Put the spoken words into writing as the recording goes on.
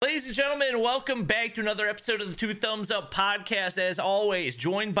Ladies and gentlemen, welcome back to another episode of the Two Thumbs Up podcast. As always,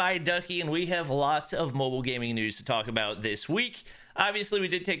 joined by Ducky, and we have lots of mobile gaming news to talk about this week. Obviously, we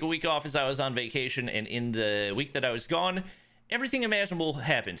did take a week off as I was on vacation, and in the week that I was gone, everything imaginable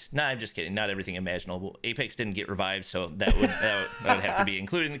happened. Nah, I'm just kidding. Not everything imaginable. Apex didn't get revived, so that would have to be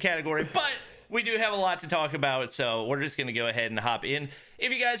included in the category. But we do have a lot to talk about, so we're just going to go ahead and hop in.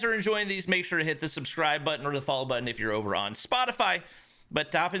 If you guys are enjoying these, make sure to hit the subscribe button or the follow button if you're over on Spotify.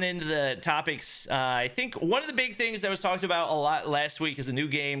 But hopping into the topics, I think one of the big things that was talked about a lot last week is a new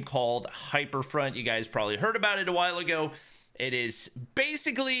game called Hyperfront. You guys probably heard about it a while ago. It is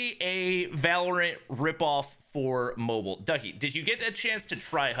basically a Valorant ripoff for mobile. Ducky, did you get a chance to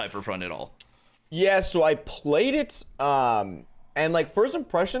try Hyperfront at all? Yeah, so I played it, and like first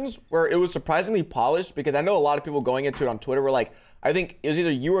impressions were it was surprisingly polished, because I know a lot of people going into it on Twitter were like, I think it was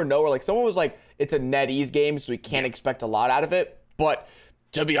either you or no, or like someone was like, it's a NetEase game, so we can't expect a lot out of it. But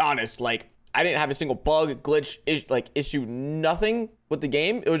to be honest, like I didn't have a single bug, glitch, issue, nothing with the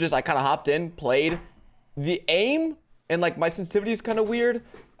game. It was just I kind of hopped in, played. The aim and like my sensitivity is kind of weird.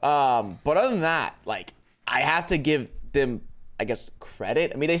 But other than that, like I have to give them, I guess,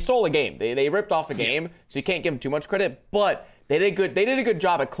 credit. I mean, they stole a game. They ripped off a game, so you can't give them too much credit. But they did a good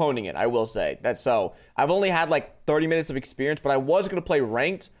job at cloning it, I will say. That's so. I've only had like 30 minutes of experience, but I was gonna play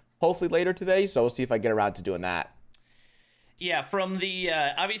ranked hopefully later today. So we'll see if I get around to doing that. Yeah, from the,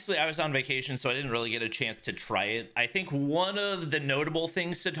 obviously I was on vacation, so I didn't really get a chance to try it. I think one of the notable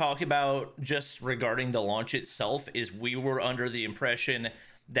things to talk about just regarding the launch itself is we were under the impression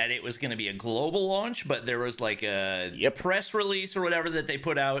that it was going to be a global launch, but there was like a press release or whatever that they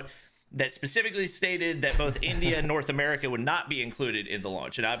put out that specifically stated that both India and North America would not be included in the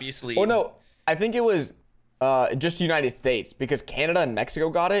launch. And obviously... Oh, no, I think it was just the United States, because Canada and Mexico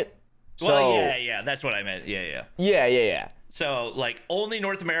got it. Well, yeah, that's what I meant. Yeah. So, like, only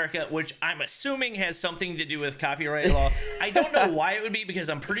North America, which I'm assuming has something to do with copyright law. I don't know why it would be, because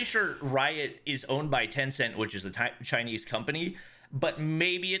I'm pretty sure Riot is owned by Tencent, which is a Chinese company. But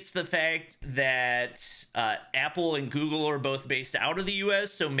maybe it's the fact that Apple and Google are both based out of the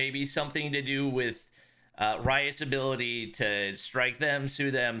U.S., so maybe something to do with Riot's ability to strike them,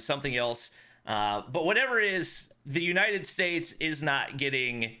 sue them, something else. But whatever it is, the United States is not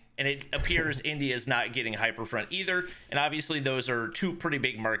getting... And it appears India is not getting Hyperfront either. And obviously those are two pretty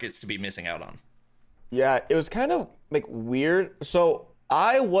big markets to be missing out on. Yeah, it was kind of like weird. So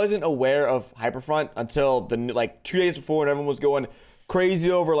I wasn't aware of Hyperfront until the like 2 days before, when everyone was going crazy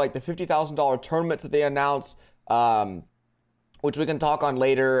over like the $50,000 tournaments that they announced, which we can talk on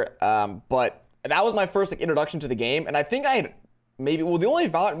later. But that was my first like introduction to the game. And I think I had the only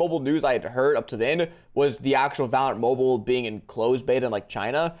Valorant Mobile news I had heard up to then was the actual Valorant Mobile being in closed beta in like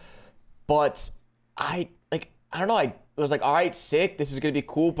China. But I don't know, I was like, all right, sick, this is gonna be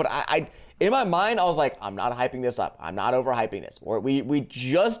cool. But I in my mind, I was like, I'm not hyping this up. I'm not overhyping this. We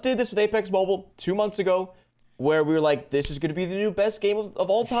just did this with Apex Mobile 2 months ago, where we were like, this is gonna be the new best game of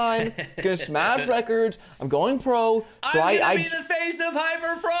all time. It's gonna smash records. I'm going pro. So I'm gonna be the face of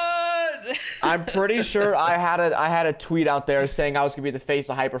Hyperfront. I'm pretty sure I had a tweet out there saying I was gonna be the face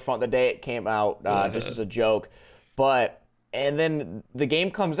of Hyperfront the day it came out, just as a joke. And then the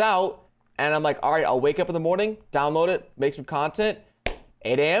game comes out, and I'm like, all right, I'll wake up in the morning, download it, make some content.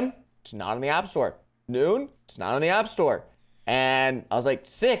 8 a.m., it's not on the App Store. Noon, it's not on the App Store. And I was like,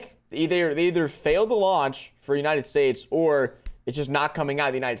 sick. They either failed the launch for United States, or it's just not coming out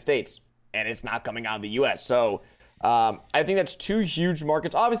of the United States, and it's not coming out of the US. So I think that's two huge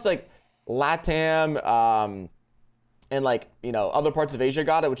markets. Obviously, like LATAM and like, you know, other parts of Asia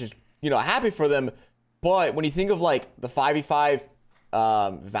got it, which is, you know, happy for them. But when you think of like the 5v5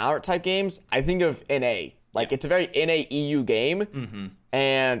 Valorant type games, I think of NA. Like it's a very NA EU game,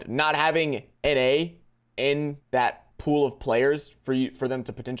 and not having NA in that pool of players for them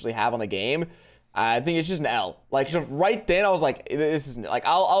to potentially have on the game, I think it's just an L. Like so right then, I was like, this is like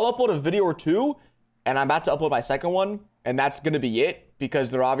I'll upload a video or two, and I'm about to upload my second one, and that's gonna be it, because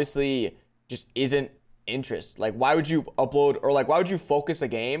there obviously just isn't interest. Like why would you upload, or like why would you focus a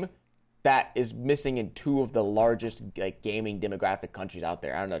game that is missing in two of the largest like gaming demographic countries out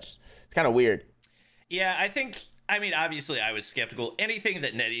there? I don't know, it's kind of weird. Yeah, I mean, obviously I was skeptical. Anything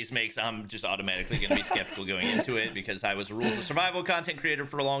that NetEase makes, I'm just automatically going to be skeptical going into it, because I was a Rules of Survival content creator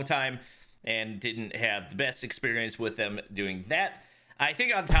for a long time and didn't have the best experience with them doing that. I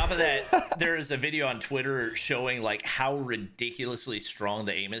think on top of that, there is a video on Twitter showing like how ridiculously strong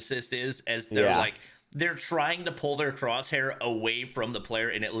the aim assist is, as they're trying to pull their crosshair away from the player,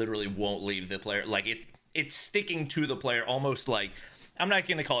 and it literally won't leave the player. Like it's sticking to the player, almost like, I'm not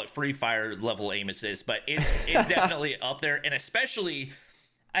going to call it Free Fire level aim assist, but it's definitely up there. And especially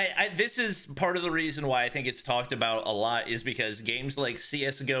This is part of the reason why I think it's talked about a lot, is because games like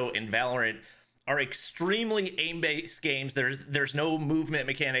CSGO and Valorant are extremely aim-based games. There's no movement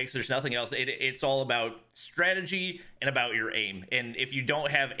mechanics. There's nothing else. It's all about strategy and about your aim. And if you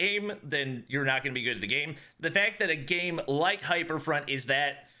don't have aim, then you're not going to be good at the game. The fact that a game like Hyperfront is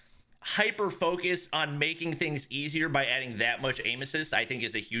that hyper-focused on making things easier by adding that much aim assist, I think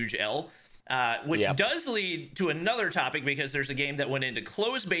is a huge L. Which does lead to another topic, because there's a game that went into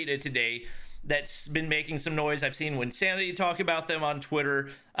closed beta today that's been making some noise. I've seen Winsanity talk about them on Twitter.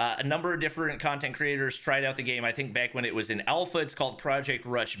 A number of different content creators tried out the game, I think back when it was in alpha. It's called Project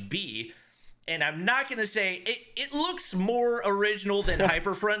Rush B. And I'm not going to say it looks more original than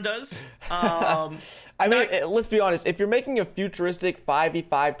Hyperfront does. I mean, let's be honest. If you're making a futuristic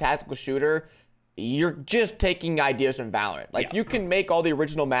 5v5 tactical shooter, you're just taking ideas from Valorant. Like, you can make all the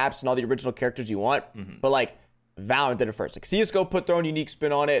original maps and all the original characters you want, but like Valorant did it first. Like, CSGO put their own unique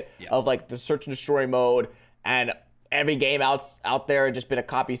spin on it of like the search and destroy mode, and every game out there had just been a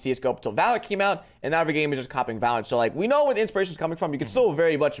copy of CSGO until Valorant came out, and now every game is just copying Valorant. So like, we know where the inspiration is coming from. You can still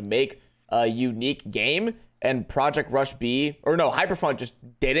very much make a unique game, and Project Rush B, or no, Hyperfront just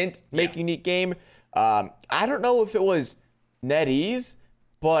didn't make a unique game. I don't know if it was NetEase,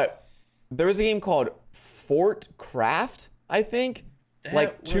 but there was a game called Fort Craft, I think.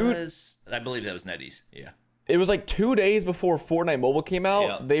 I believe that was NetEase. Yeah. It was like 2 days before Fortnite Mobile came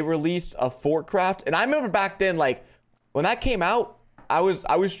out. They released a Fort Craft, and I remember back then, like when that came out, I was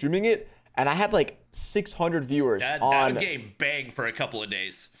streaming it, and I had like 600 viewers that game banged for a couple of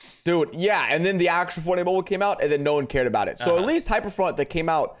days. Dude, yeah, and then the actual Fortnite Mobile came out, and then no one cared about it. So at least Hyperfront, that came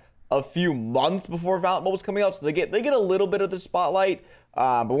out a few months before Valorant Mobile was coming out, so they get a little bit of the spotlight.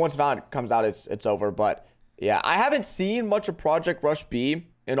 But once Valorant comes out, it's over. But yeah, I haven't seen much of Project Rush B,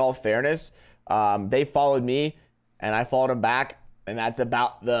 in all fairness. They followed me, and I followed them back, and that's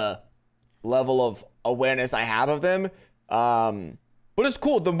about the level of awareness I have of them. But it's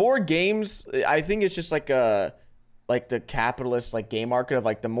cool. The more games, I think it's just like the capitalist like game market of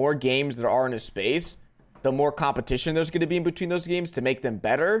like, the more games there are in a space, the more competition there's going to be in between those games to make them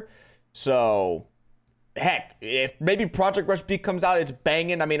better. So heck, if maybe Project Rush B comes out, it's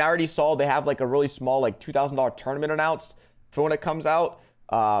banging. I mean, I already saw they have like a really small like $2,000 tournament announced for when it comes out.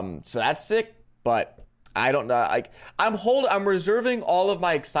 So that's sick, but I don't know. Like, I'm reserving all of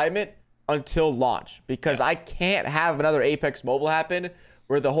my excitement until launch, because I can't have another Apex Mobile happen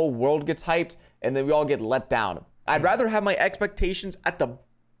where the whole world gets hyped and then we all get let down. I'd rather have my expectations at the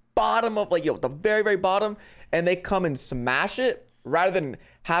bottom of like, the very, very bottom, and they come and smash it, rather than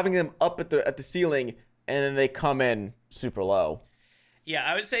having them up at the ceiling and then they come in super low. Yeah,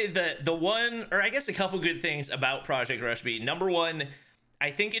 I would say the one, or I guess a couple good things about Project Rush B. Number one,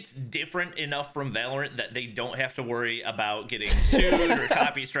 I think it's different enough from Valorant that they don't have to worry about getting sued or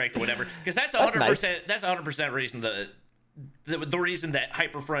copy striked or whatever, because that's 100%. Nice. That's 100% reason the reason that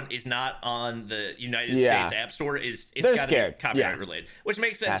Hyperfront is not on the United States App Store is it's got to be copyright related, which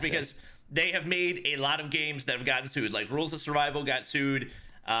makes sense because they have made a lot of games that have gotten sued. Like Rules of Survival got sued.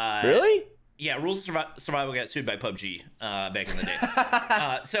 Really? Yeah, Rules of Survival got sued by PUBG back in the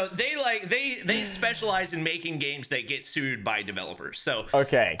day. So they specialize in making games that get sued by developers. So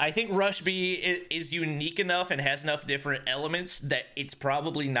I think Rush B is unique enough and has enough different elements that it's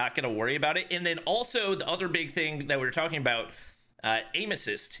probably not going to worry about it. And then also the other big thing that we were talking about, aim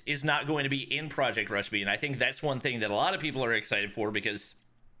assist is not going to be in Project Rush B. And I think that's one thing that a lot of people are excited for, because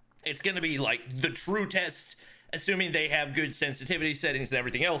it's going to be like the true test, assuming they have good sensitivity settings and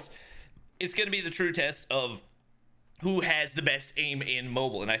everything else. It's going to be the true test of who has the best aim in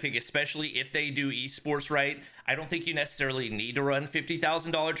mobile. And I think especially if they do esports right, I don't think you necessarily need to run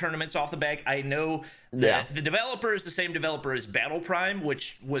 $50,000 tournaments off the back. I know that the developer is the same developer as Battle Prime,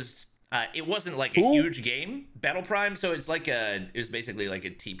 which was it wasn't like a huge game, Battle Prime, so it was basically like a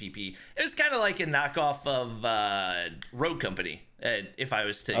TPP. It was kind of like a knockoff of Rogue Company, if I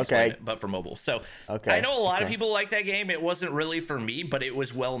was to explain it, but for mobile. So I know a lot of people like that game. It wasn't really for me, but it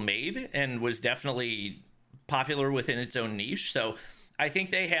was well made and was definitely popular within its own niche. So I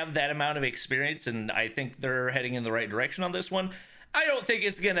think they have that amount of experience, and I think they're heading in the right direction on this one. I don't think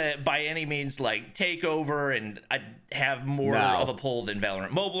it's going to, by any means, like, take over and have more of a pull than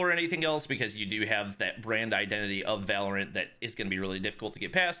Valorant Mobile or anything else, because you do have that brand identity of Valorant that is going to be really difficult to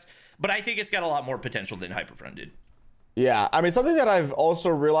get past. But I think it's got a lot more potential than Hyperfront did. Yeah, I mean, something that I've also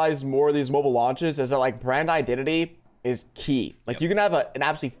realized more of these mobile launches is that, like, brand identity is key. Like, you can have an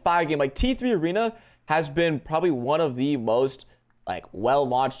absolutely fire game. Like, T3 Arena has been probably one of the most, like,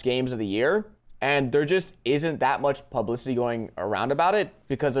 well-launched games of the year. And there just isn't that much publicity going around about it,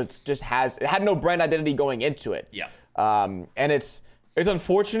 because it had no brand identity going into it. Yeah. And it's It's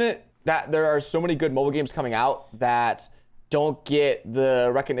unfortunate that there are so many good mobile games coming out that don't get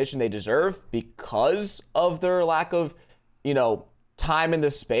the recognition they deserve because of their lack of, time in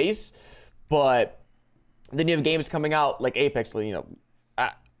this space. But then you have games coming out like Apex,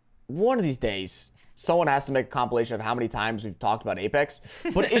 one of these days, someone has to make a compilation of how many times we've talked about Apex.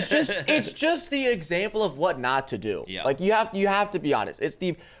 But it's just the example of what not to do. Yeah. Like you have to be honest.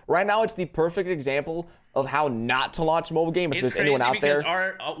 Right now it's the perfect example of how not to launch a mobile game if there's anyone out there.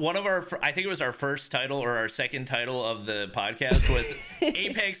 I think it was our first title or our second title of the podcast was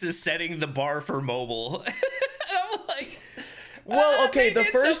Apex is setting the bar for mobile. And I'm like, well, okay, the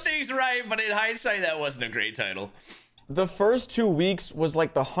first some things right, but in hindsight, that wasn't a great title. The first 2 weeks was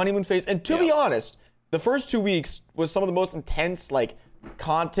like the honeymoon phase, and to be honest, the first 2 weeks was some of the most intense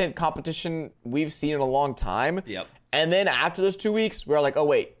content competition we've seen in a long time. Yep. And then after those 2 weeks, we were like, oh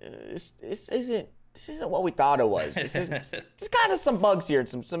wait, this isn't what we thought it was. There's kind of some bugs here,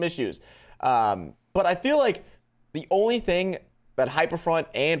 some issues. But I feel like the only thing that Hyperfront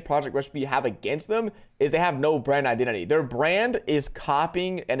and Project Recipe have against them is they have no brand identity. Their brand is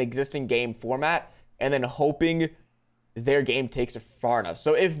copying an existing game format and then hoping their game takes it far enough.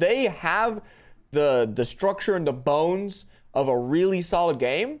 So if they have the structure and the bones of a really solid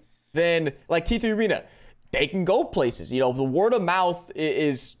game, then like T3 Arena, they can go places. The word of mouth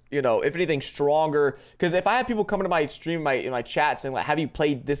is, if anything, stronger. Because if I have people coming to my stream, in my chat saying like, "Have you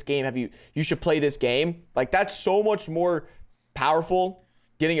played this game? You should play this game." Like that's so much more powerful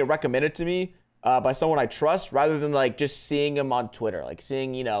getting it recommended to me by someone I trust rather than like just seeing them on Twitter, like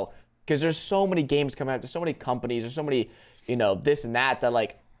seeing because there's so many games coming out, there's so many companies, there's so many this and that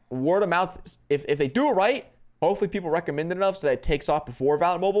like word of mouth. If they do it right, hopefully people recommend it enough so that it takes off before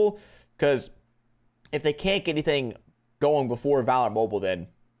Valorant Mobile. Because if they can't get anything going before Valorant Mobile, then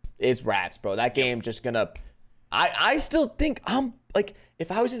it's rats, bro. That game just gonna. I still think I'm like,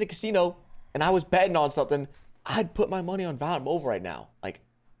 if I was in a casino and I was betting on something, I'd put my money on Valorant Mobile right now.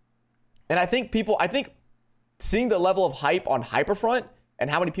 And I think seeing the level of hype on Hyperfront and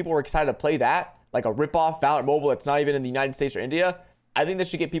how many people were excited to play that, like a rip-off Valorant Mobile that's not even in the United States or India, I think that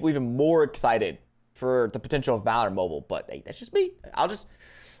should get people even more excited for the potential of Valorant Mobile. But hey, that's just me. I'll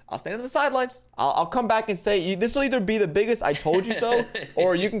stand on the sidelines. I'll come back and say, this will either be the biggest I told you so,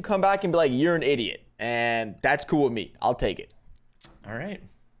 or you can come back and be like, you're an idiot. And that's cool with me. I'll take it. All right.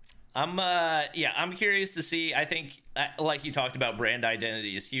 I'm curious to see. I think, like you talked about, brand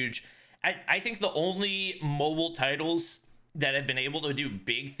identity is huge. I think the only mobile titles that have been able to do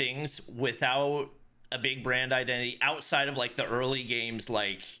big things without a big brand identity outside of like the early games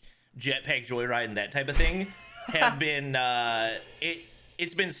like Jetpack Joyride and that type of thing have been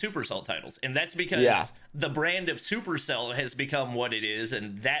it's been Supercell titles, and that's because the brand of Supercell has become what it is,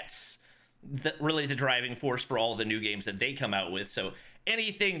 and that's really the driving force for all the new games that they come out with. So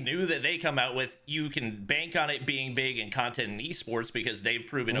anything new that they come out with, you can bank on it being big in content and esports because they've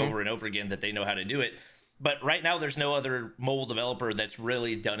proven over and over again that they know how to do it. But right now, there's no other mobile developer that's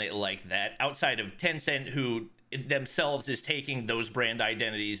really done it like that outside of Tencent, who themselves is taking those brand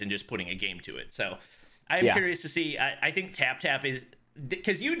identities and just putting a game to it. So I'm curious to see. I think TapTap is,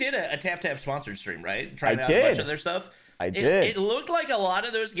 because you did a TapTap sponsored stream, right? Trying out a bunch of their stuff. I did. It looked like a lot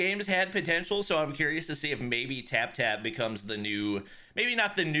of those games had potential, so I'm curious to see if maybe TapTap becomes the new, maybe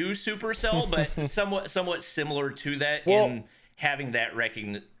not the new Supercell, but somewhat similar to that in having that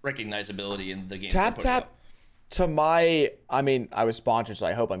recognizability in the game. TapTap, I was sponsored, so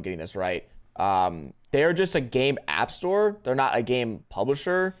I hope I'm getting this right. They're just a game app store. They're not a game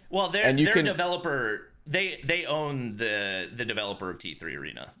publisher. Well, they're a developer. They own the developer of T3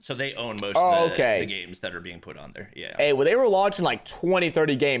 Arena, so they own most of the games that are being put on there. Yeah. Hey, well, they were launching like 20,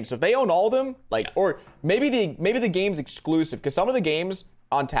 30 games. So if they own all of them, or maybe the game's exclusive, because some of the games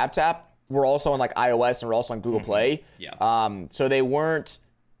on TapTap were also on like iOS and were also on Google Play. Yeah. So they weren't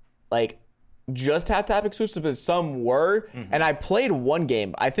like just TapTap exclusive, but some were. And I played one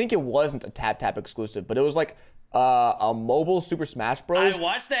game. I think it wasn't a TapTap exclusive, but it was like a mobile Super Smash Bros. I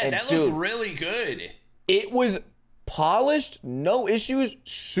watched that. And that looked really good. It was polished, no issues,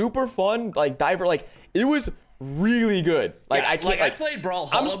 super fun, like diver, like it was really good. Like I can't. I played Brawlhalla.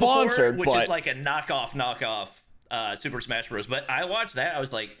 I'm sponsored, before, which is like a knockoff Super Smash Bros. But I watched that. I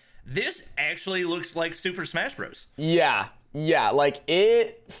was like, this actually looks like Super Smash Bros. Yeah, like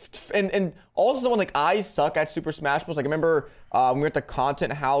it, and also someone like I suck at Super Smash Bros. Like I remember we were at the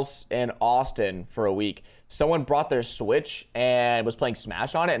Content House in Austin for a week. Someone brought their Switch and was playing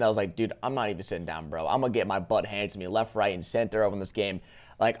Smash on it, and I was like, dude, I'm not even sitting down, bro. I'm gonna get my butt handed to me left, right, and center over this game.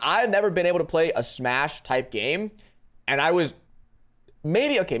 Like, I've never been able to play a Smash type game, and I was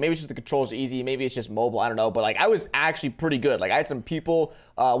maybe it's just the controls are easy. Maybe it's just mobile. I don't know. But like, I was actually pretty good. Like, I had some people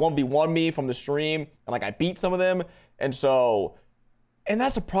 1v1 me from the stream, and like I beat some of them. And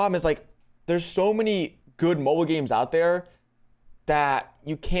that's the problem is like, there's so many good mobile games out there that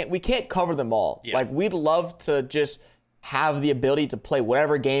we can't cover them all. Yeah. Like, we'd love to just have the ability to play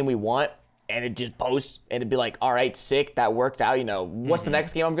whatever game we want, and it just posts, and it'd be like, all right, sick, that worked out. You know, what's the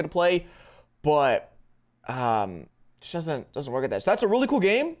next game I'm gonna play? But it just doesn't work at that. So that's a really cool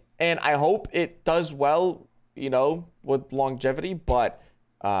game, and I hope it does well, you know, with longevity. But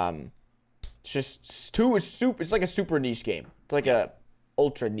it's like a super niche game. It's like a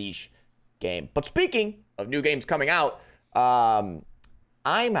ultra niche game. But speaking of new games coming out,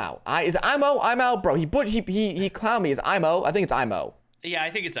 I'm out. Is it IMO? I'm out, bro. He clowned me. Is IMO? I think it's IMO. Yeah, I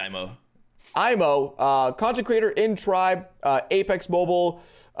think it's IMO. IMO, content creator in Tribe, Apex Mobile.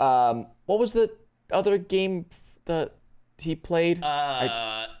 What was the other game that he played?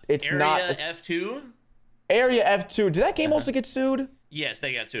 It's Area not F2. Area F2. Did that game also get sued? Yes,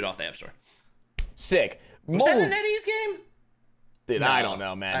 they got sued off the App Store. Sick. Was that a NetEase game? Dude, no, I don't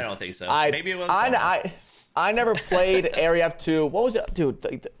know, man. I don't think so. Maybe it was. I never played Area F2. What was it, dude?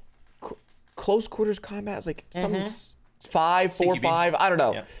 The close quarters combat is like some 5, 4, 5. I don't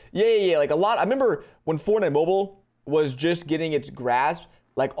know. Yeah. Like a lot. I remember when Fortnite Mobile was just getting its grasp.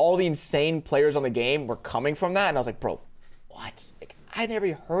 Like all the insane players on the game were coming from that, and I was like, bro, what? Like I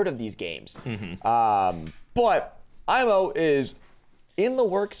never heard of these games. But IMO is in the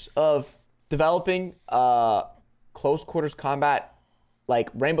works of developing close quarters combat, like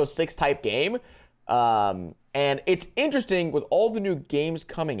Rainbow Six type game. And it's interesting with all the new games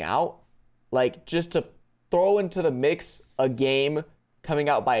coming out, like just to throw into the mix a game coming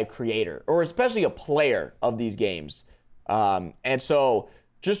out by a creator or especially a player of these games. And so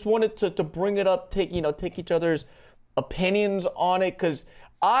just wanted to bring it up, take each other's opinions on it, because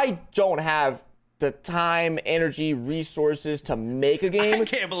I don't have the time, energy, resources to make a game. I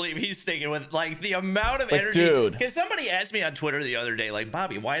can't believe he's sticking with like the amount of energy. Dude. Because somebody asked me on Twitter the other day, like,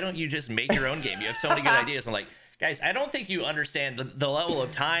 Bobby, why don't you just make your own game? You have so many good ideas. I'm like, guys, I don't think you understand the level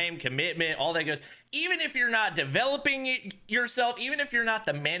of time, commitment, all that goes. Even if you're not developing it yourself, even if you're not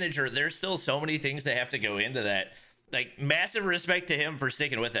the manager, there's still so many things that have to go into that. Like, massive respect to him for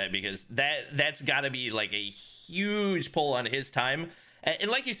sticking with that, because that's got to be like a huge pull on his time.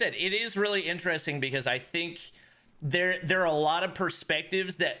 And like you said, it is really interesting because I think there are a lot of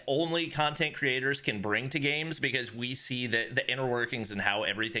perspectives that only content creators can bring to games, because we see the inner workings and how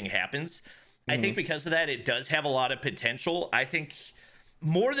everything happens. I think because of that, it does have a lot of potential. I think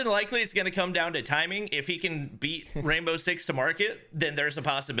more than likely it's going to come down to timing. If he can beat Rainbow Six to market, then there's a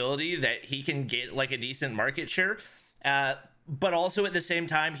possibility that he can get like a decent market share. But also at the same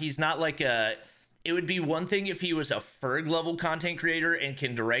time, he's not like it would be one thing if he was a Ferg level content creator and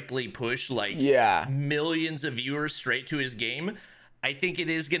can directly push like millions of viewers straight to his game. I think it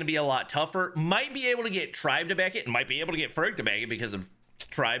is going to be a lot tougher. Might be able to get Tribe to back it, and might be able to get Ferg to back it because of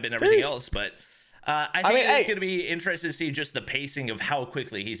Tribe and everything else. But I think it's going to be interesting to see just the pacing of how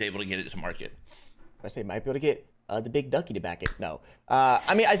quickly he's able to get it to market. I say might be able to get the big ducky to back it. No.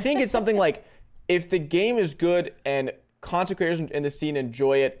 I think it's something like, if the game is good and content creators in the scene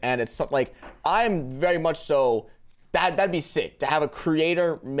enjoy it, and it's something like, I'm very much so, that'd be sick to have a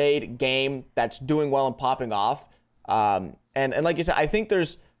creator-made game that's doing well and popping off. And like you said, I think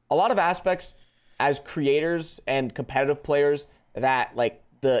there's a lot of aspects as creators and competitive players that like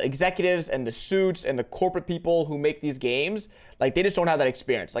the executives and the suits and the corporate people who make these games, like they just don't have that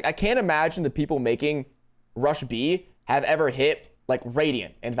experience. Like I can't imagine the people making Rush B have ever hit like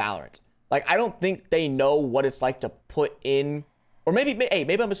Radiant and Valorant. Like, I don't think they know what it's like to put in, or maybe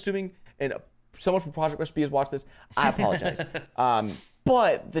I'm assuming, and someone from Project Rush B has watched this. I apologize.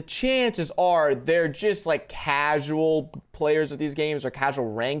 But the chances are they're just like casual players of these games or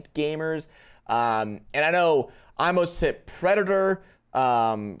casual ranked gamers. And I know I almost hit Predator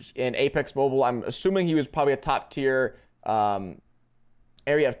in Apex Mobile. I'm assuming he was probably a top tier Area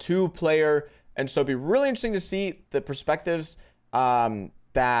F2 player. And so it'd be really interesting to see the perspectives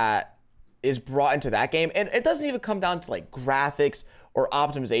that is brought into that game. And it doesn't even come down to like graphics or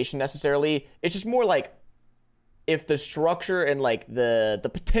optimization necessarily. It's just more like, if the structure and like the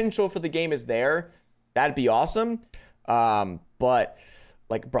potential for the game is there, that'd be awesome. But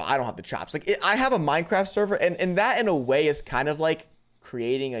like, bro, I don't have the chops. Like I have a Minecraft server, and that in a way is kind of like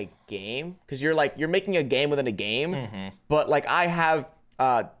creating a game, because you're making a game within a game. But like I have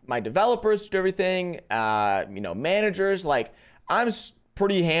my developers do everything, managers. Like I'm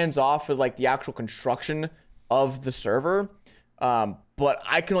pretty hands off with like the actual construction of the server. But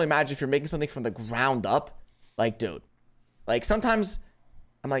I can only imagine if you're making something from the ground up, like, dude, like sometimes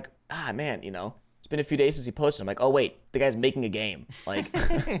I'm like, man, it's been a few days since he posted. I'm like, oh wait, the guy's making a game. Like,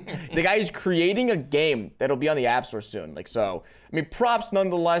 the guy is creating a game that'll be on the App Store soon. Like, so I mean, props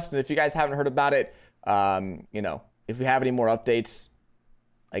nonetheless. And if you guys haven't heard about it, if we have any more updates,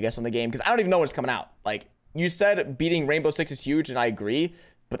 I guess on the game, because I don't even know when it's coming out. Like you said, beating Rainbow Six is huge, and I agree.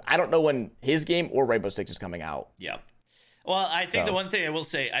 But I don't know when his game or Rainbow Six is coming out. Yeah. Well, I think the one thing I will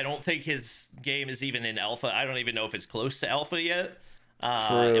say, I don't think his game is even in alpha. I don't even know if it's close to alpha yet.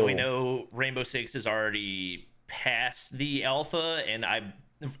 And we know Rainbow Six is already past the alpha, and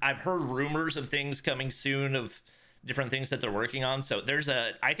I've heard rumors of things coming soon of different things that they're working on. So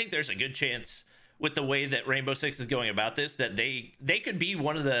I think there's a good chance with the way that Rainbow Six is going about this that they could be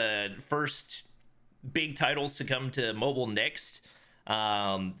one of the first big titles to come to mobile next.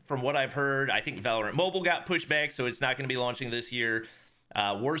 From what I've heard, I think Valorant Mobile got pushed back, so it's not going to be launching this year.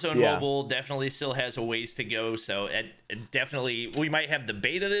 Warzone Mobile definitely still has a ways to go, so it definitely we might have the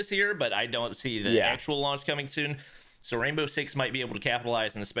beta this year, but I don't see the actual launch coming soon. So Rainbow Six might be able to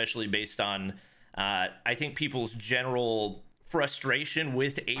capitalize, and especially based on I think people's general frustration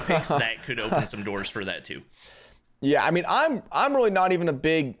with Apex, that could open some doors for that too. Yeah, I mean, I'm really not even a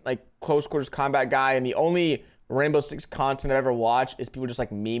big like close quarters combat guy, and the only Rainbow Six content I ever watch is people just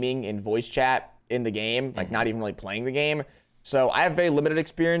like memeing in voice chat in the game, like not even really playing the game. So I have very limited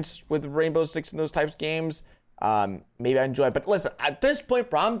experience with Rainbow Six and those types of games. Maybe I enjoy it. But listen, at this point,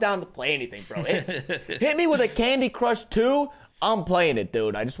 bro, I'm down to play anything, bro. Hit me with a Candy Crush 2, I'm playing it,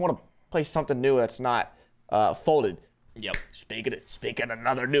 dude. I just want to play something new that's not folded. Yep. Speaking of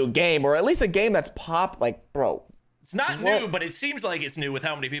another new game, or at least a game that's like, bro. It's not new, but it seems like it's new with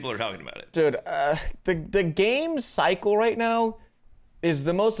how many people are talking about it. Dude, the game cycle right now is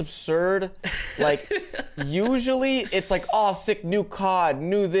the most absurd. Like, usually it's like, oh, sick, new COD,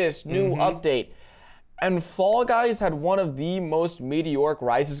 new this, new update. And Fall Guys had one of the most meteoric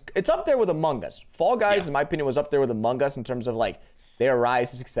rises. It's up there with Among Us. Fall Guys, in my opinion, was up there with Among Us in terms of, like, their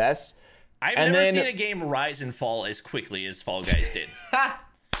rise to success. I've never seen a game rise and fall as quickly as Fall Guys did.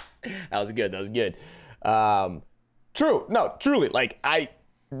 That was good. True. No, truly. Like,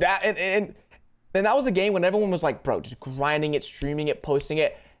 and that was a game when everyone was like, bro, just grinding it, streaming it, posting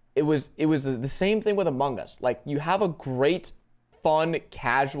it. It was the same thing with Among Us. Like, you have a great, fun,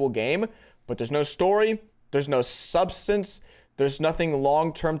 casual game, but there's no story, there's no substance, there's nothing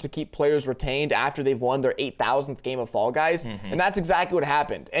long-term to keep players retained after they've won their 8,000th game of Fall Guys. And that's exactly what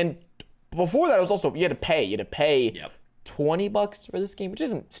happened. And before that, it was also, you had to pay $20 for this game, which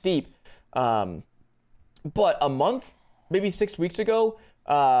isn't steep. But a month, maybe 6 weeks ago,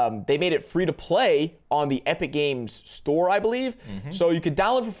 they made it free to play on the Epic Games store, I believe. So you could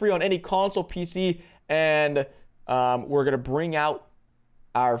download for free on any console, PC, and we're going to bring out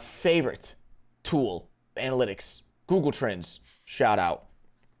our favorite tool, analytics, Google Trends, shout out.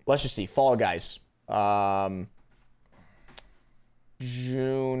 Let's just see, Fall Guys.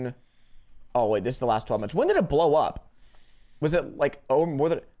 June. Oh, wait, this is the last 12 months. When did it blow up? Was it like, more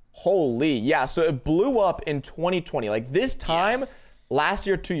than... Holy, yeah. So it blew up in 2020. Like this time, last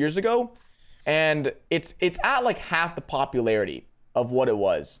year, 2 years ago, and it's at like half the popularity of what it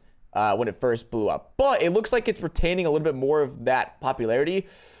was when it first blew up. But it looks like it's retaining a little bit more of that popularity.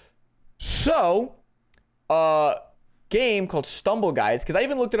 So, game called Stumble Guys, because I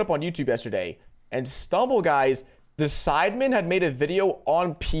even looked it up on YouTube yesterday, and Stumble Guys, the Sidemen had made a video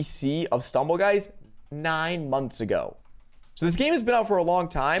on PC of Stumble Guys 9 months ago. So this game has been out for a long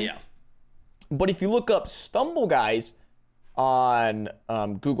time. Yeah. But if you look up Stumble Guys on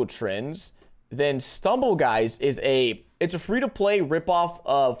Google Trends, then Stumble Guys it's a free-to-play ripoff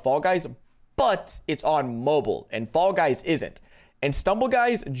of Fall Guys, but it's on mobile, and Fall Guys isn't. And Stumble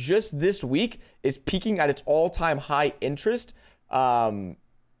Guys just this week is peaking at its all-time high interest in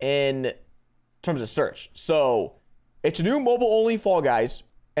terms of search. So it's a new mobile-only Fall Guys.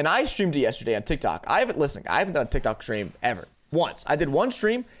 And I streamed it yesterday on TikTok. I haven't done a TikTok stream ever. Once. I did one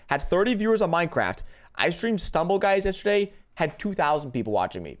stream, had 30 viewers on Minecraft. I streamed Stumble Guys yesterday, had 2,000 people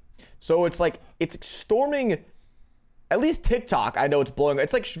watching me. So it's like, it's storming, at least TikTok, I know it's blowing.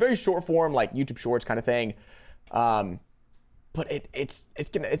 It's like very short form, like YouTube Shorts kind of thing. But it's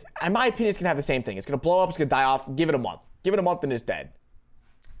in my opinion, it's going to have the same thing. It's going to blow up, it's going to die off. Give it a month. Give it a month and it's dead.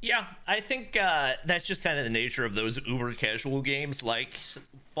 Yeah, I think that's just kind of the nature of those uber casual games like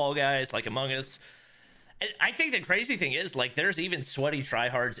Fall Guys, like Among Us. I think the crazy thing is, like, there's even sweaty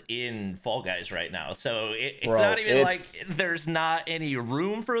tryhards in Fall Guys right now. So it's not even like there's not any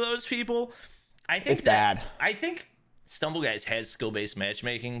room for those people. I think it's bad. I think Stumble Guys has skill-based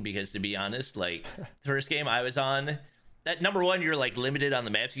matchmaking because, to be honest, like, the first game I was on, that number one, you're, like, limited on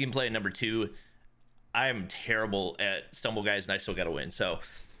the maps you can play, and number two, I'm terrible at Stumble Guys, and I still got to win. So,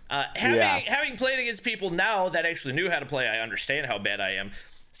 having played against people now that actually knew how to play, I understand how bad I am.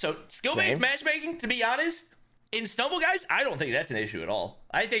 So, skill-based matchmaking, to be honest, in Stumble Guys, I don't think that's an issue at all.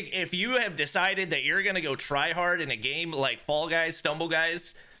 I think if you have decided that you're going to go try hard in a game like Fall Guys, Stumble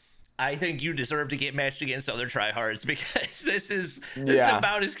Guys, I think you deserve to get matched against other tryhards, because this is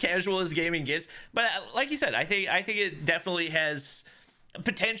about as casual as gaming gets. But like you said, I think it definitely has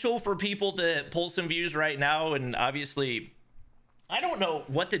potential for people to pull some views right now. And obviously, I don't know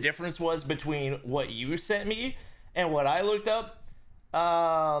what the difference was between what you sent me and what I looked up.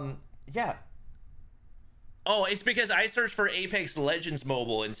 Yeah. Oh, it's because I searched for Apex Legends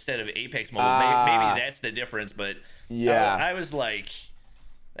Mobile instead of Apex Mobile. Maybe that's the difference. But yeah, I was like,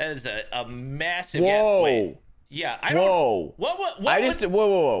 that is a massive gap. Wait, yeah, I don't. Whoa! What?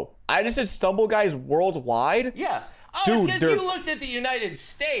 Whoa! I just said Stumble Guys worldwide. Yeah. Oh, dude, it's because you looked at the United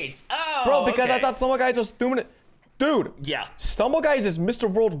States. Oh, bro, because I thought Stumble Guys was doing it. Dude. Yeah. Stumble Guys is Mr.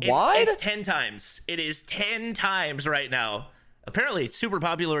 Worldwide. It's 10 times. It is 10 times right now. Apparently, it's super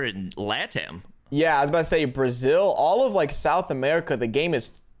popular in LATAM. Yeah, I was about to say Brazil, all of like South America. The game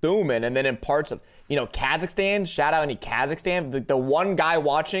is booming, and then in parts of Kazakhstan. Shout out any Kazakhstan. The one guy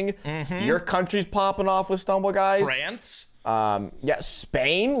watching, your country's popping off with Stumble Guys. France. Yeah,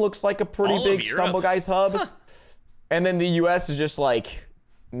 Spain looks like a pretty big Stumble Guys hub. Huh. And then the US is just like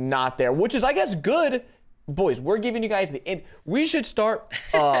not there, which is, I guess, good. Boys, we're giving you guys we should start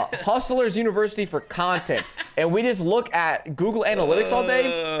Hustlers University for content. And we just look at Google Analytics all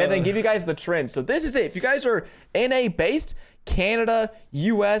day and then give you guys the trends. So this is it. If you guys are NA based, Canada,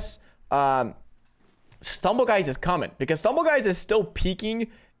 US, Stumble Guys is coming, because Stumble Guys is still peaking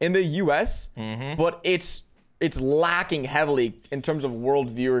in the US, but it's lacking heavily in terms of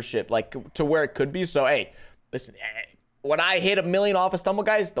world viewership, like to where it could be. So, hey, listen, when I hit 1 million off of Stumble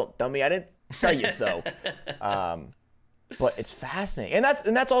Guys, don't tell me I didn't tell you so. But it's fascinating. And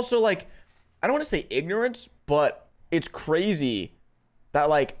that's also, like, I don't want to say ignorance, but it's crazy that,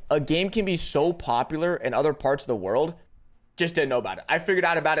 like, a game can be so popular in other parts of the world. Just didn't know about it. I figured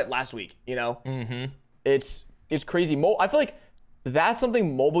out about it last week, It's crazy. I feel like that's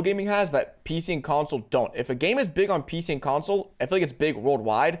something mobile gaming has that PC and console don't. If a game is big on PC and console, I feel like it's big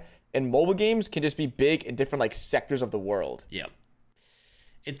worldwide. And mobile games can just be big in different, like, sectors of the world. Yep.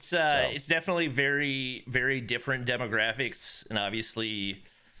 It's definitely very, very different demographics. And obviously,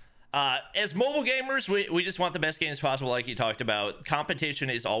 as mobile gamers, we just want the best games possible, like you talked about. Competition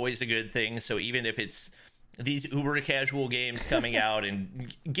is always a good thing. So even if it's these uber casual games coming out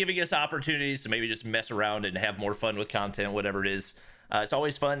and giving us opportunities to maybe just mess around and have more fun with content, whatever it is, it's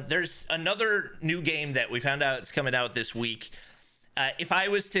always fun. There's another new game that we found out is coming out this week. If I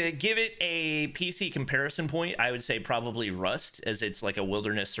was to give it a PC comparison point, I would say probably Rust, as it's like a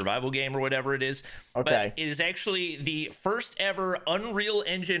wilderness survival game or whatever it is. Okay. But it is actually the first ever Unreal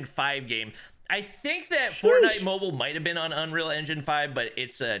Engine 5 game. I think that Fortnite Mobile might have been on Unreal Engine 5, but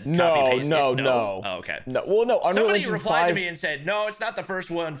it's a copy-paste. No. Oh, okay. No. Well, no, Unreal Somebody Engine replied 5... to me and said, no, it's not the first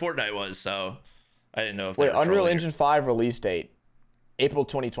one Fortnite was, so I didn't know if Wait, Unreal Engine 5 release date, April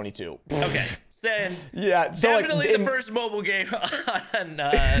 2022. Okay. Then yeah, so definitely the first mobile game on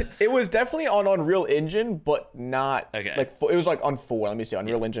it was definitely on Unreal Engine, but not like it was like on 4. Let me see,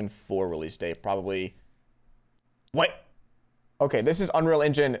 Unreal Engine 4 release date probably. Wait, okay, this is Unreal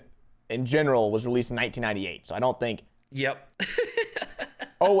Engine in general was released in 1998, so I don't think. Yep.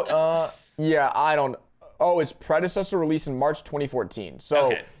 Yeah, I don't. Oh, its predecessor released in March 2014.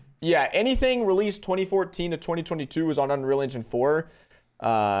 So yeah, anything released 2014 to 2022 was on Unreal Engine 4.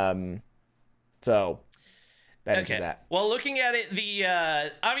 So that answers that. Well, looking at it,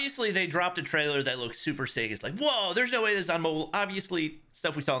 the obviously they dropped a trailer that looks super sick. It's like, whoa, there's no way this is on mobile. Obviously,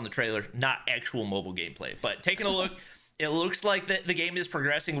 stuff we saw in the trailer, not actual mobile gameplay. But taking a look, it looks like the game is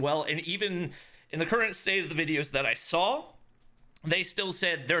progressing well. And even in the current state of the videos that I saw, they still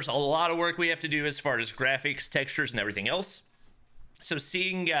said there's a lot of work we have to do as far as graphics, textures, and everything else. So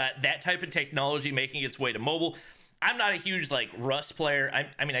seeing that type of technology making its way to mobile, I'm not a huge like Rust player.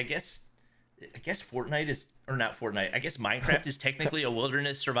 I mean, I guess Fortnite is, or not Fortnite, I guess Minecraft is technically a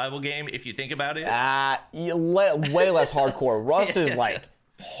wilderness survival game if you think about it. Way less hardcore. Rust is like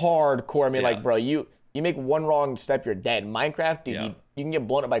hardcore. I mean, like, bro, you make one wrong step, you're dead. Minecraft, dude, you can get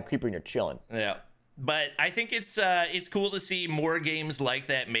blown up by a creeper and you're chilling. Yeah. But I think it's cool to see more games like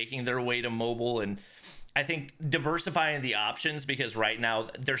that making their way to mobile, and I think diversifying the options, because right now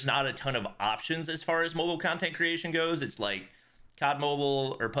there's not a ton of options as far as mobile content creation goes. It's like COD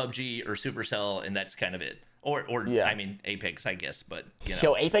Mobile or PUBG or Supercell, and that's kind of it. Or Yeah. I mean Apex, I guess, but you know.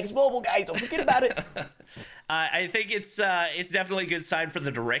 Yo, Apex Mobile, guys, don't forget about it. I think it's definitely a good sign for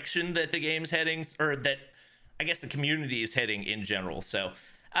the direction that the game's heading, or that I guess the community is heading in general. So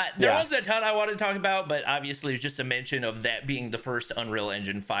there wasn't a ton I wanted to talk about, but obviously it's just a mention of that being the first Unreal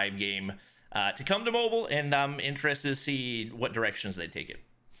Engine 5 game to come to mobile, and I'm interested to see what directions they take it.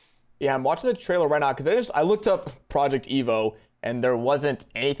 Yeah, I'm watching the trailer right now because I looked up Project Evo and there wasn't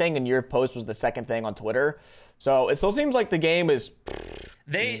anything, and your post was the second thing on Twitter. So it still seems like the game is.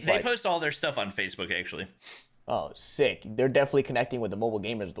 They post all their stuff on Facebook, actually. Oh, sick! They're definitely connecting with the mobile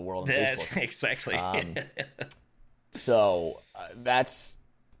gamers of the world on Facebook. Exactly. So that's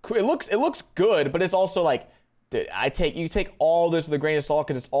it looks good, but it's also like, dude, you take all this with a grain of salt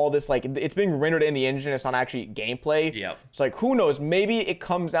because it's all this like it's being rendered in the engine. It's not actually gameplay. Yeah. It's like, who knows? Maybe it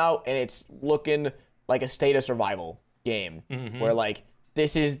comes out and it's looking like a state of survival game where like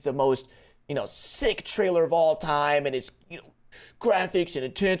this is the most sick trailer of all time, and it's graphics and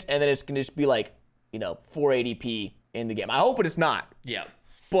intense, and then it's gonna just be like 480p in the game. I hope it's not. Yeah.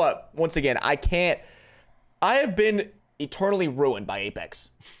 But once again, I have been eternally ruined by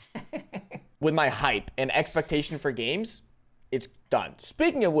Apex. With my hype and expectation for games, it's done.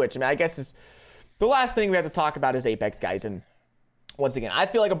 Speaking of which, I mean, I guess it's the last thing we have to talk about is Apex, guys. And once again, I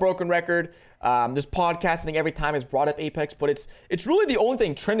feel like a broken record. This podcast, I think every time has brought up Apex, but it's really the only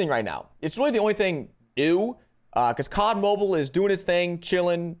thing trending right now. It's really the only thing new, because COD Mobile is doing its thing,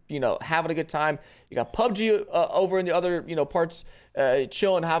 chilling, having a good time. You got PUBG over in the other, parts,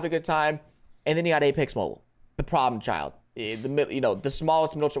 chilling, having a good time, and then you got Apex Mobile, the problem child, the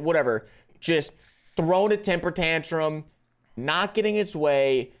smallest middle, whatever, just throwing a temper tantrum, not getting its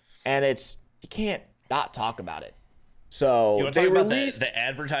way, and you can't not talk about it. So they released the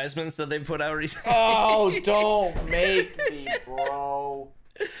advertisements that they put out recently. Oh, don't make me, bro.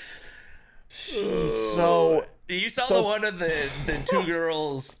 Jeez, so you saw the one of the two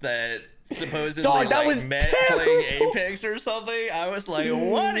girls that supposedly met terrible. playing Apex or something. I was like,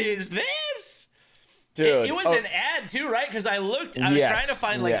 what is this? Dude, it was an ad too, right? Because I was trying to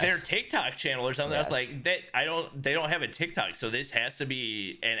find their TikTok channel or something. Yes. I was like, they don't have a TikTok, so this has to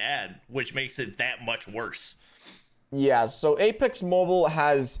be an ad, which makes it that much worse. Yeah, so Apex Mobile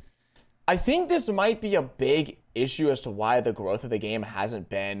I think this might be a big issue as to why the growth of the game hasn't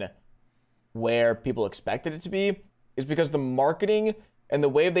been where people expected it to be, is because the marketing and the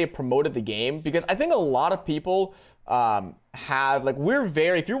way they promoted the game. Because I think a lot of people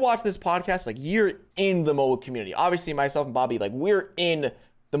if you're watching this podcast, you're in the mobile community. Obviously, myself and Bobby, we're in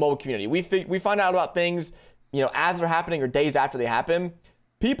the mobile community. We find out about things, as they're happening or days after they happen.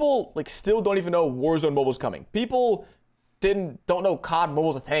 People still don't even know Warzone Mobile's coming. People don't know COD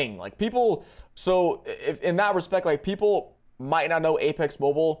Mobile's a thing. So if in that respect, people might not know Apex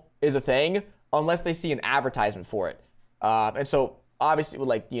Mobile is a thing unless they see an advertisement for it. And so obviously,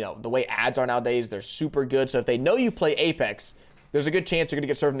 with the way ads are nowadays, they're super good. So if they know you play Apex, there's a good chance you're gonna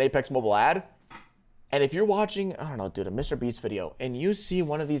get served an Apex Mobile ad. And if you're watching, I don't know, dude, a Mr. Beast video, and you see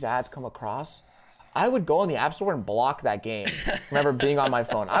one of these ads come across, I would go on the App Store and block that game from ever being on my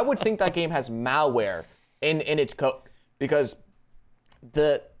phone. I would think that game has malware in its code, because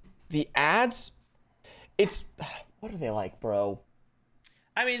the ads, what are they like, bro?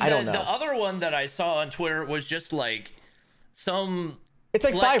 I mean, I don't know. The other one that I saw on Twitter was just some. It's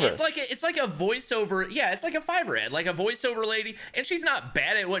like Fiverr. It's like a voiceover. Yeah, it's like a Fiverr ad, like a voiceover lady, and she's not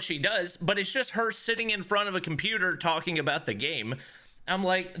bad at what she does, but it's just her sitting in front of a computer talking about the game. I'm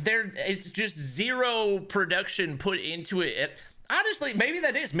like, it's just zero production put into it. Honestly, maybe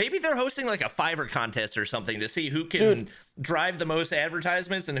that is. Maybe they're hosting a Fiverr contest or something to see who can drive the most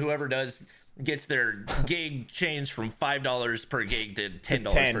advertisements, and whoever does gets their gig changed from $5 per gig to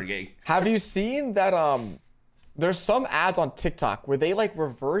 $10 per gig. Have you seen that? There's some ads on TikTok where they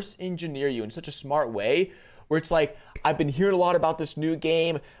reverse engineer you in such a smart way, where it's I've been hearing a lot about this new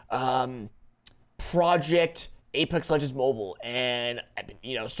game, Project Apex Legends Mobile, and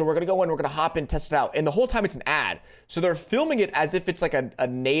so we're gonna go in, we're gonna hop in, test it out, and the whole time it's an ad. So they're filming it as if it's a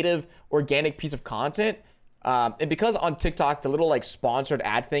native organic piece of content, and because on TikTok the little sponsored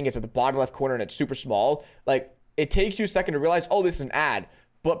ad thing is at the bottom left corner and it's super small, it takes you a second to realize, oh, this is an ad,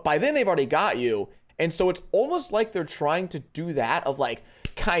 but by then they've already got you. And so it's almost like they're trying to do that of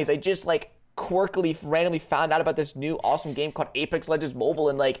guys, I just quirkily randomly found out about this new awesome game called Apex Legends Mobile,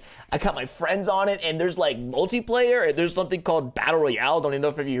 and I got my friends on it, and there's multiplayer, and there's something called Battle Royale. Don't even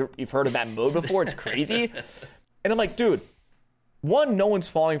know if you've heard of that mode before. It's crazy. And I'm like, dude, one, no one's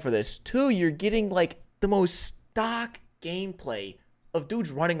falling for this. Two, you're getting the most stock gameplay of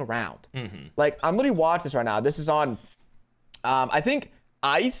dudes running around. I'm literally watching this right now. This is on I think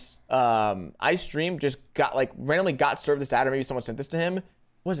Ice Stream just got like randomly got served this ad, or maybe someone sent this to him.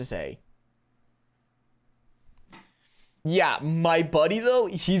 What does it say? Yeah, my buddy though,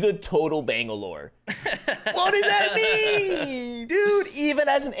 he's a total Bangalore. What does that mean, dude? Even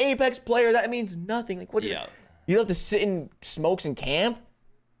as an Apex player, that means nothing. Like, what? Yeah. You have to sit in smokes and camp,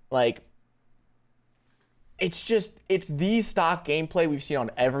 like. It's the stock gameplay we've seen on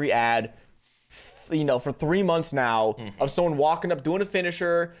every ad, for 3 months now, of someone walking up, doing a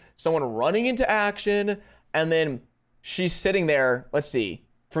finisher, someone running into action, and then she's sitting there, let's see,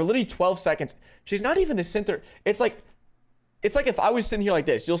 for literally 12 seconds. She's not even the center. It's like if I was sitting here like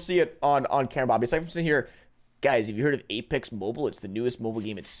this, you'll see it on camera, Bobby. It's like I'm sitting here, guys, have you heard of Apex Mobile? It's the newest mobile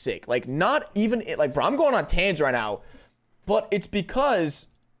game. It's sick. Like, not even, like, bro, I'm going on tangent right now, but it's because,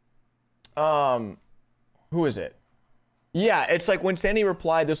 who is it? Yeah, it's like when Sandy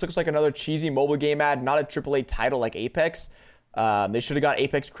replied, this looks like another cheesy mobile game ad, not a AAA title like Apex. They should have got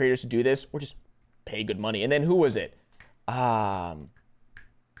Apex creators to do this, or just pay good money. And then who was it?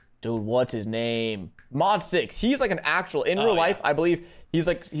 Dude, what's his name? Mod6. He's like an actual, in real life, I believe, he's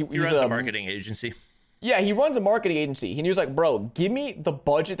like... He runs a marketing agency. Yeah, he runs a marketing agency. And he was like, bro, give me the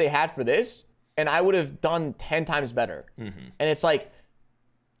budget they had for this, and I would have done 10 times better. And it's like...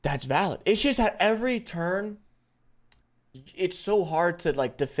 That's valid. It's just at every turn, it's so hard to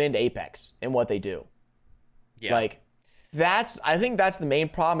like defend Apex and what they do. Yeah. Like I think that's the main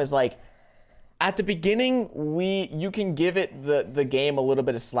problem is like at the beginning, you can give it the game a little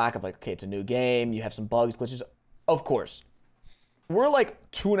bit of slack of like, okay, it's a new game. You have some bugs, glitches. Of course. We're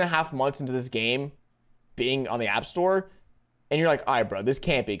like 2.5 months into this game being on the App Store. And you're like, all right, bro, this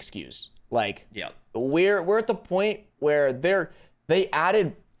can't be excused. Like, yeah, we're at the point where they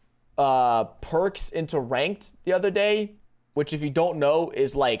added perks into ranked the other day, which if you don't know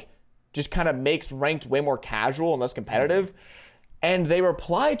is like just kind of makes ranked way more casual and less competitive. And they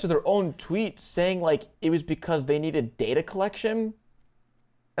replied to their own tweet saying like it was because they needed data collection. And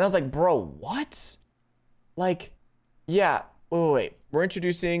I was like, bro, what? Like, yeah, wait. We're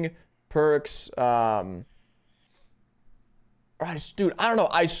introducing perks. Right, dude, I don't know.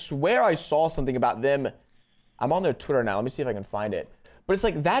 I swear I saw something about them. I'm on their Twitter now. Let me see if I can find it. But it's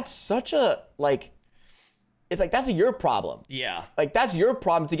like, that's such a, like, it's like, that's your problem. Yeah. Like, that's your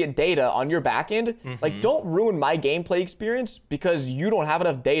problem to get data on your back end. Like, don't ruin my gameplay experience because you don't have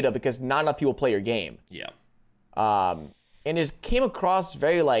enough data because not enough people play your game. Yeah. And it came across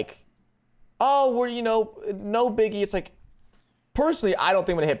very like, oh, we're, no biggie. It's like, personally, I don't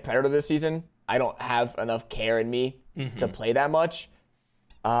think I'm going to hit Predator this season. I don't have enough care in me to play that much.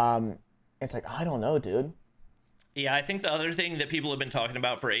 It's like, I don't know, dude. Yeah, I think the other thing that people have been talking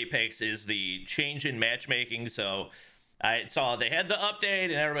about for Apex is the change in matchmaking. So I saw they had the update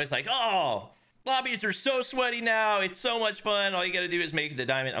and everybody's like, oh, lobbies are so sweaty now. It's so much fun. All you got to do is make the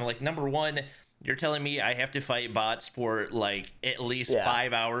diamond. I'm like, number one, you're telling me I have to fight bots for like at least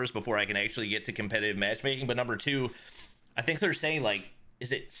 5 hours before I can actually get to competitive matchmaking. But number two, I think they're saying like,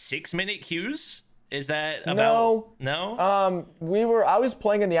 is it 6-minute queues? Is that about... No? I was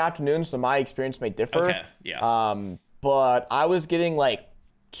playing in the afternoon, so my experience may differ. Okay, yeah. But I was getting like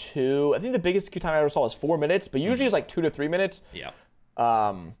 2... I think the biggest queue time I ever saw was 4 minutes, but usually it's like 2 to 3 minutes. Yeah.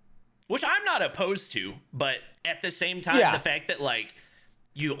 Which I'm not opposed to, but at the same time, the fact that like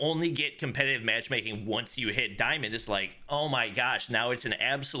you only get competitive matchmaking once you hit diamond is like, oh my gosh, now it's an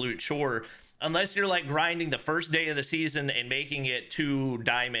absolute chore. Unless you're like grinding the first day of the season and making it to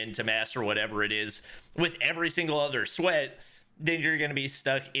diamond to master, whatever it is, with every single other sweat, then you're going to be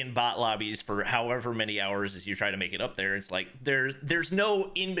stuck in bot lobbies for however many hours as you try to make it up there. It's like there's no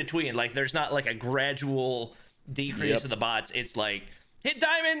in between. Like there's not like a gradual decrease of the bots. It's like hit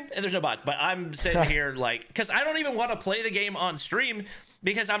diamond and there's no bots. But I'm sitting here like, because I don't even want to play the game on stream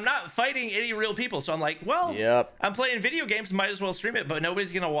because I'm not fighting any real people. So I'm like, well, I'm playing video games, might as well stream it, but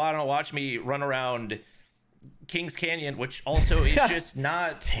nobody's going to want to watch me run around Kings Canyon, which also is just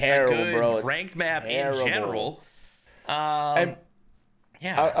not terrible, a good bro. ranked map in general. I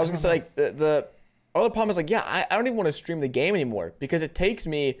was going to say, like, the other problem is, like, I don't even want to stream the game anymore because it takes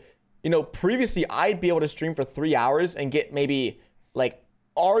me, previously I'd be able to stream for 3 hours and get maybe, like,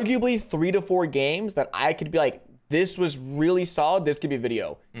 arguably 3 to 4 games that I could be like, this was really solid. This could be a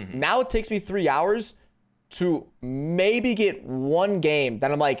video. Now it takes me 3 hours to maybe get one game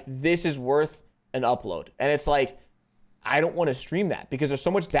that I'm like, this is worth an upload. And it's like, I don't want to stream that because there's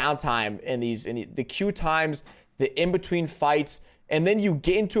so much downtime in the queue times, the in-between fights. And then you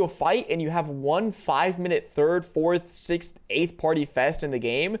get into a fight and you have one 5-minute third, fourth, sixth, eighth party fest in the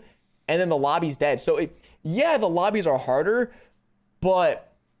game. And then the lobby's dead. So the lobbies are harder,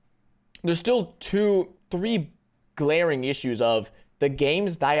 but there's still 2, 3 glaring issues of the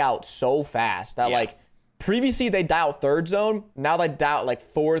games die out so fast that like previously they die out third zone. Now they die out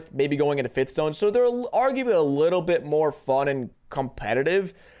like fourth, maybe going into fifth zone. So they're arguably a little bit more fun and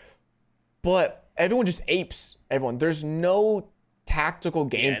competitive. But everyone just apes everyone. There's no tactical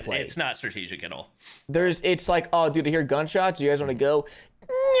gameplay. It's not strategic at all. It's like, oh, dude, I hear gunshots. You guys want to go?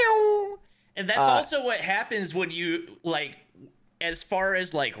 And that's also what happens when you like, as far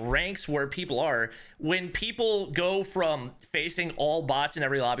as like ranks where people are, when people go from facing all bots in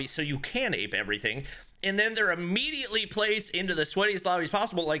every lobby, so you can ape everything, and then they're immediately placed into the sweatiest lobbies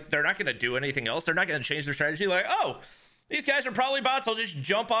possible. Like, they're not going to do anything else. They're not going to change their strategy. Like, oh, these guys are probably bots. I'll just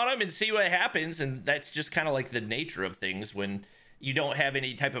jump on them and see what happens. And that's just kind of like the nature of things when you don't have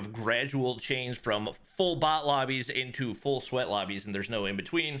any type of gradual change from full bot lobbies into full sweat lobbies, and there's no in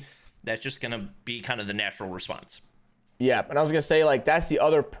between. That's just going to be kind of the natural response. Yeah, and I was going to say, like, that's the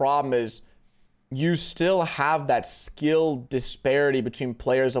other problem is you still have that skill disparity between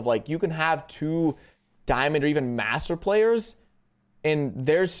players of, like, you can have 2 diamond or even master players, and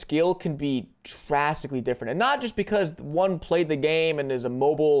their skill can be drastically different. And not just because one played the game and is a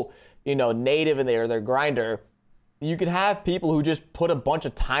mobile, native and they're grinder. You can have people who just put a bunch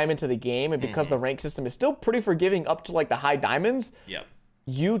of time into the game, and because the rank system is still pretty forgiving up to like the high diamonds,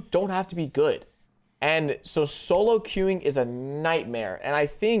 you don't have to be good. And so solo queuing is a nightmare. And I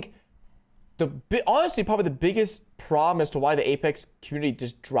think honestly, probably the biggest problem as to why the Apex community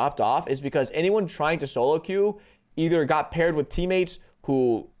just dropped off is because anyone trying to solo queue either got paired with teammates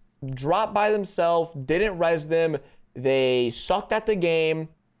who dropped by themselves, didn't res them, they sucked at the game.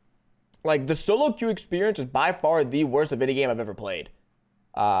 Like, the solo queue experience is by far the worst of any game I've ever played.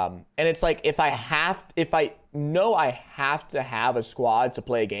 And it's like, if I know I have to have a squad to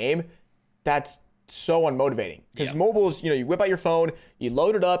play a game, that's so unmotivating. Because mobiles, you whip out your phone, you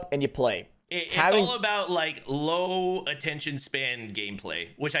load it up, and you play. It's all about like low attention span gameplay,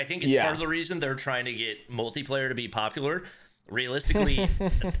 which I think is part of the reason they're trying to get multiplayer to be popular. Realistically,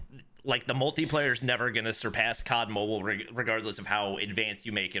 like, the multiplayer is never going to surpass COD Mobile, regardless of how advanced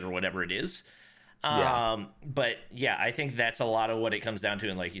you make it or whatever it is. But yeah, I think that's a lot of what it comes down to.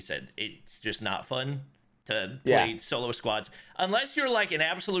 And like you said, it's just not fun to play solo squads unless you're like an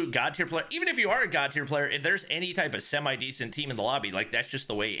absolute god tier player. Even if you are a god tier player, if there's any type of semi decent team in the lobby, like, that's just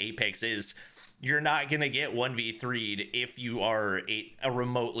the way Apex is. You're not gonna get 1v3'd if you are a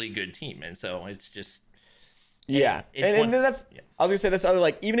remotely good team, and so it's just and that's I was gonna say that's other,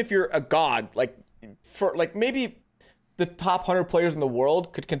 like, even if you're a god, like, for like maybe the top 100 players in the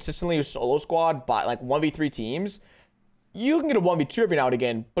world could consistently solo squad by like 1v3 teams. You can get a 1v2 every now and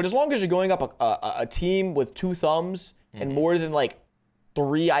again, but as long as you're going up a team with 2 thumbs and more than like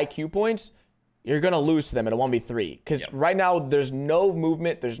 3 IQ points, you're going to lose to them in a 1v3. Because right now, there's no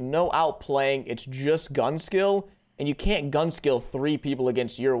movement, there's no outplaying, it's just gun skill, and you can't gun skill 3 people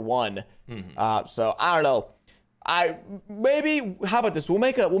against your 1. So I don't know. How about this? We'll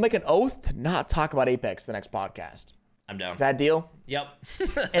make an oath to not talk about Apex the next podcast. I'm down. Is that a deal? Yep.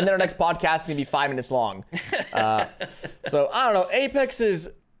 And then our next podcast is going to be 5 minutes long. So, I don't know. Apex is...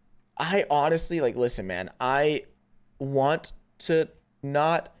 I honestly, like, listen, man. I want to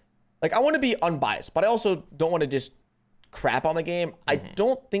not... Like, I want to be unbiased, but I also don't want to just crap on the game. I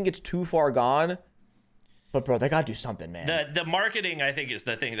don't think it's too far gone. But, bro, they got to do something, man. The marketing, I think, is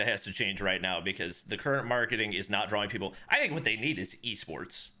the thing that has to change right now, because the current marketing is not drawing people. I think what they need is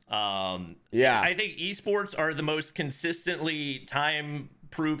esports. I think esports are the most consistently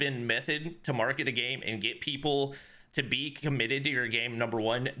time-proven method to market a game and get people to be committed to your game. Number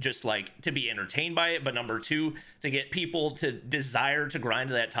one, just like to be entertained by it, but number two, to get people to desire to grind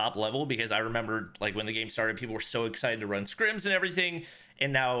to that top level. Because I remember, like, when the game started, people were so excited to run scrims and everything,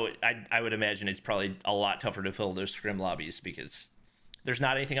 and now I would imagine it's probably a lot tougher to fill those scrim lobbies because there's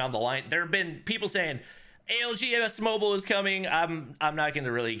not anything on the line. There have been people saying ALGS Mobile is coming. I'm not going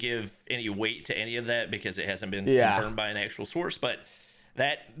to really give any weight to any of that because it hasn't been confirmed by an actual source, but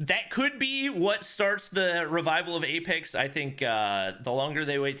that could be what starts the revival of Apex. I think the longer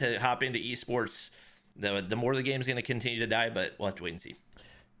they wait to hop into esports, the more the game's going to continue to die, but we'll have to wait and see.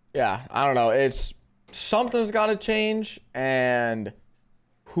 Yeah, I don't know. Something's got to change, and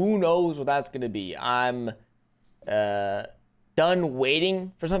who knows what that's going to be. I'm done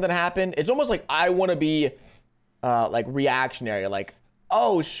waiting for something to happen. It's almost like I want to be like reactionary, like,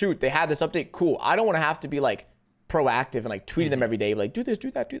 oh shoot, they had this update, cool. I don't want to have to be like proactive and like tweeting them every day, like, do this,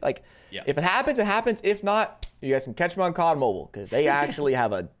 do that, do like, if it happens, it happens. If not, you guys can catch me on COD Mobile because they actually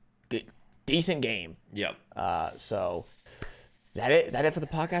have a decent game. Yep. So that it? Is that it for the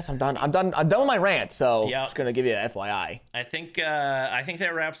podcast? I'm done. I'm done with my rant. So Yep. just gonna give you an FYI. I think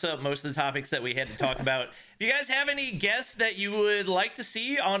that wraps up most of the topics that we had to talk about. If you guys have any guests that you would like to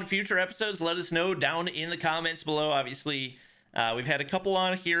see on future episodes, let us know down in the comments below. Obviously, we've had a couple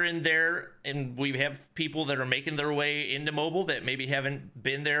on here and there, and we have people that are making their way into mobile that maybe haven't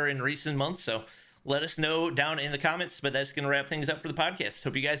been there in recent months. So let us know down in the comments. But that's going to wrap things up for the podcast.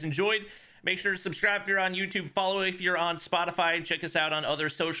 Hope you guys enjoyed. Make sure to subscribe if you're on YouTube, follow if you're on Spotify, check us out on other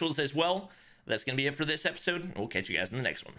socials as well. That's going to be it for this episode. We'll catch you guys in the next one.